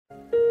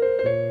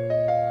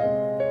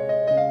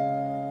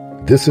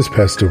This is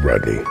Pastor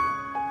Rodney.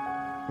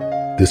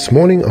 This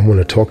morning I want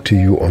to talk to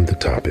you on the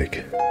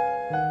topic,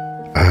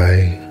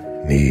 I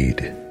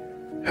need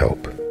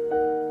help.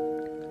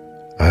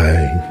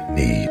 I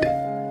need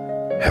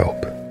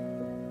help.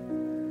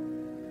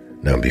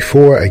 Now,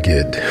 before I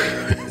get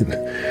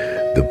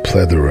the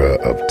plethora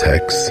of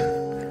texts,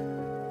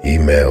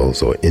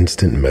 emails, or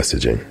instant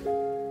messaging,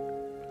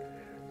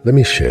 let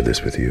me share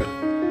this with you.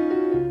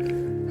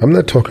 I'm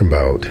not talking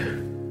about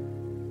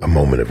a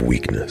moment of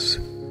weakness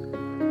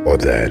or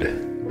that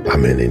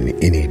I'm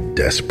in any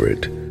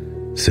desperate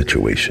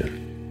situation.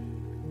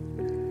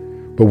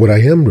 But what I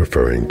am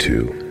referring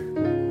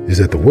to is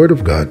that the Word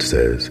of God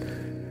says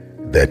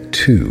that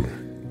two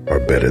are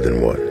better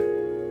than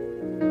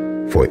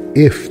one. For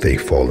if they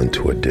fall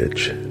into a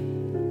ditch,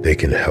 they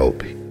can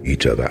help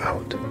each other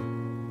out.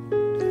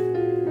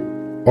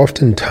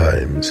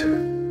 Oftentimes,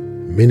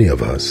 many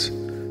of us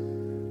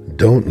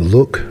don't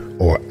look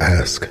or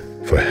ask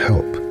for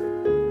help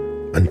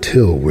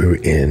until we're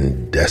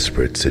in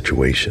desperate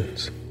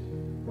situations.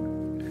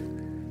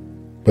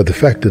 But the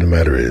fact of the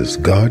matter is,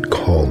 God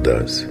called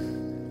us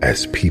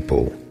as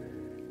people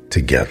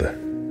together.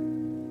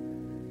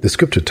 The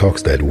scripture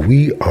talks that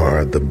we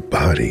are the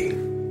body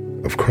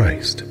of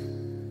Christ.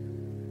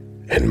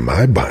 And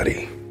my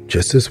body,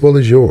 just as well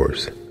as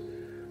yours,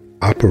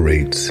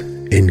 operates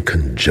in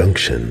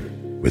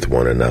conjunction with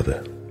one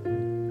another.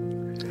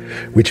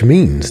 Which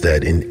means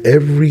that in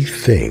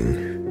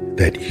everything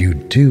that you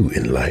do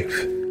in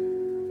life,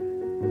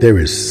 there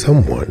is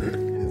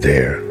someone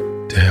there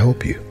to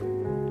help you.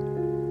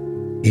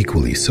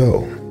 Equally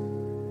so,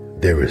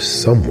 there is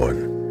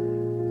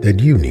someone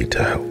that you need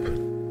to help.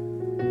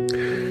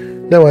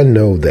 Now, I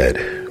know that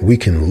we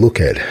can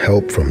look at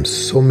help from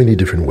so many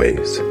different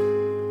ways.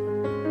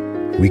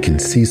 We can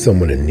see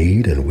someone in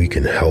need and we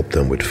can help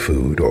them with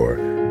food or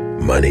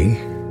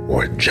money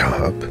or a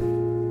job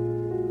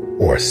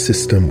or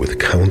assist them with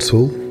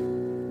counsel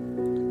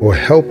or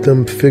help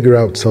them figure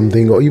out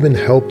something or even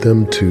help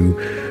them to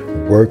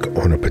work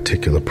on a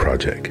particular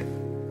project.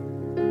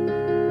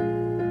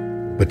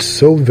 But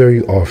so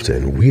very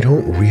often we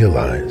don't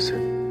realize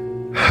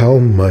how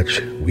much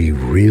we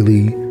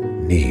really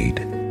need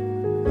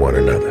one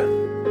another.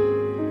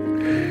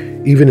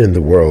 Even in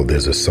the world,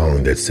 there's a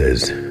song that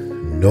says,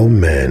 "No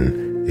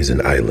man is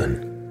an island,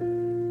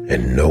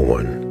 and no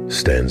one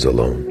stands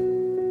alone."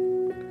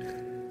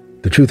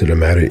 The truth of the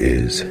matter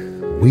is,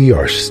 we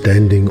are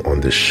standing on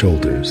the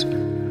shoulders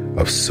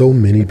of so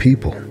many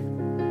people,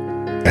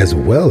 as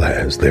well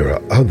as there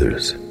are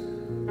others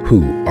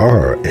who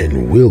are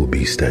and will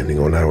be standing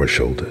on our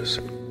shoulders.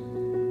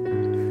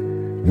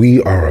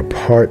 We are a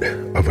part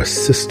of a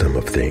system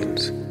of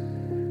things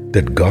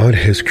that God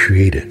has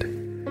created.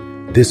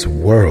 This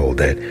world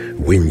that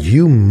when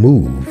you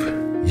move,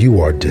 you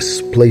are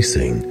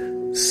displacing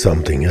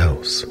something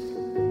else.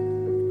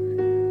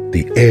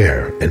 The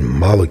air and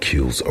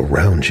molecules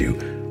around you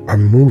are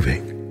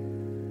moving.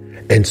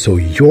 And so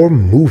your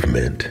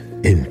movement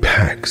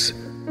impacts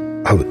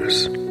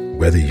others,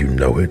 whether you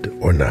know it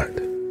or not.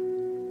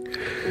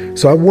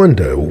 So I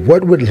wonder,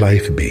 what would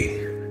life be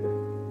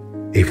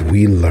if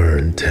we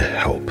learned to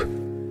help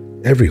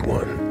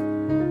everyone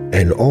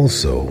and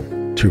also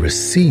to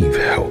receive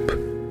help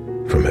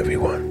from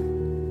everyone?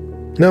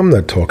 Now, I'm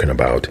not talking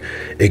about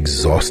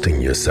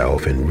exhausting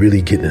yourself and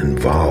really getting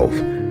involved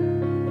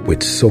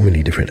with so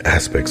many different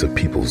aspects of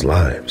people's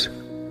lives.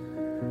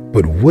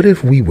 But what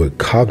if we were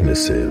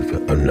cognitive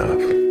enough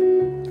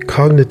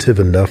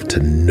to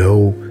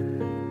know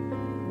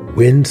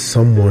when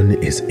someone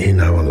is in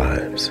our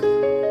lives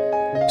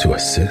to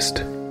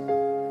assist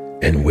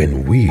and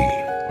when we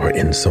are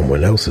in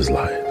someone else's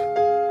life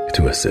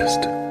to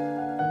assist?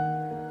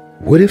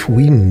 What if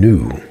we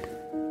knew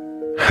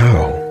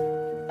how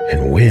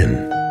and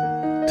when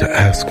to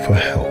ask for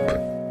help?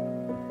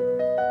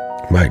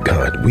 My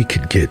God, we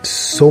could get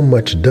so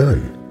much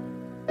done.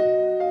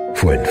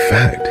 For in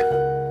fact,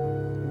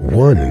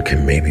 one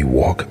can maybe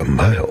walk a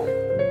mile,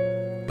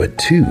 but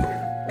two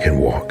can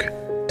walk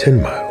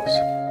 10 miles.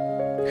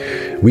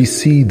 We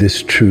see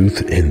this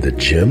truth in the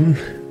gym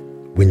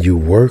when you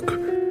work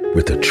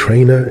with a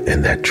trainer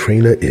and that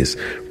trainer is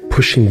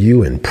pushing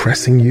you and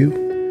pressing you.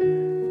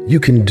 You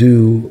can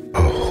do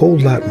a whole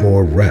lot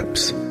more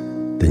reps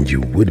than you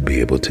would be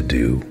able to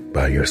do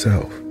by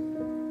yourself.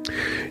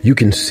 You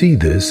can see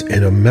this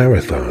in a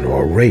marathon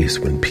or a race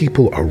when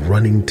people are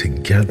running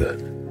together.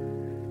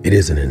 It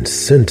is an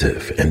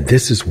incentive, and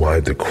this is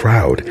why the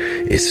crowd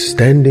is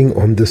standing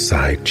on the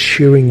side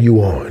cheering you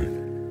on,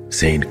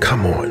 saying,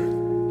 "Come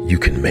on, you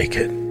can make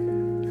it.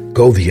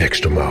 Go the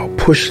extra mile,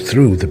 push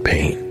through the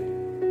pain,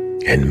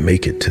 and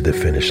make it to the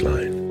finish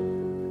line."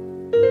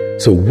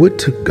 So would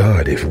to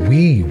God if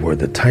we were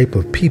the type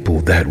of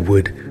people that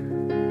would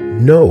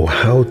know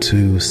how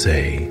to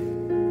say,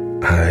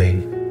 "I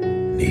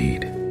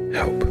need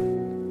help."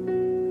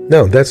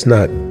 Now, that's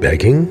not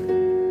begging,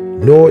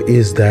 nor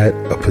is that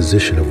a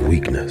position of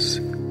weakness.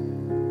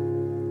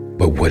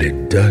 But what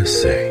it does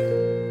say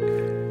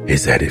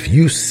is that if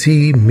you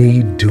see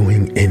me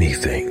doing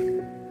anything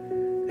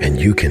and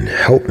you can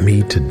help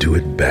me to do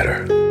it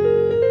better,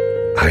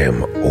 I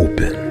am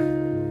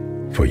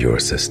open for your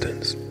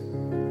assistance.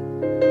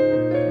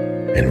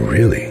 And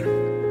really,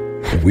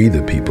 we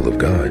the people of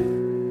God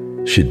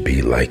should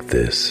be like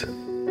this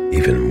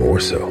even more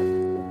so.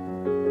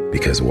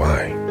 Because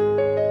why?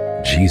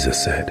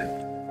 Jesus said,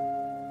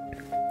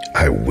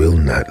 I will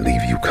not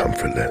leave you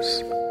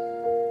comfortless,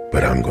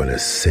 but I'm going to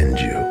send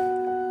you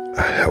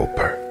a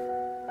helper,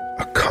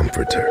 a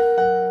comforter,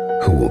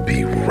 who will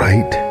be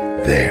right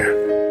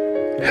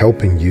there,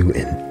 helping you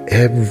in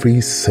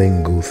every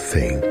single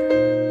thing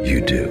you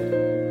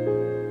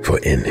do. For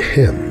in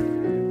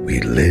him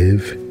we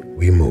live,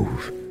 we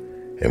move,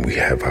 and we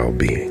have our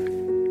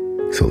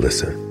being. So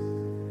listen,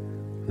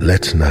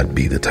 let's not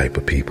be the type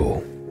of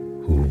people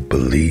who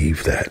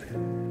believe that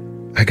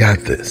I got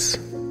this,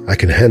 I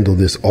can handle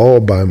this all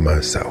by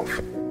myself.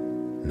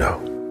 No,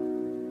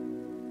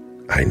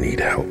 I need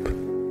help.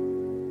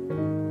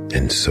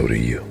 And so do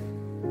you.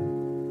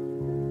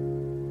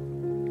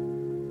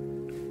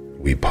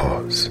 We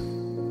pause,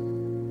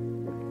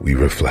 we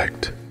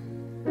reflect,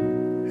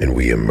 and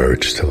we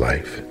emerge to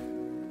life.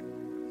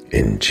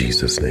 In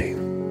Jesus' name.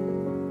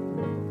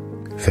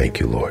 Thank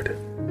you, Lord,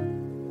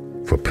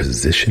 for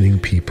positioning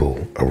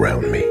people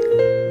around me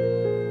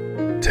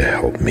to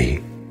help me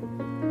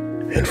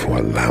and for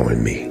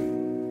allowing me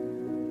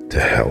to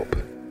help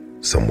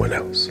someone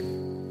else.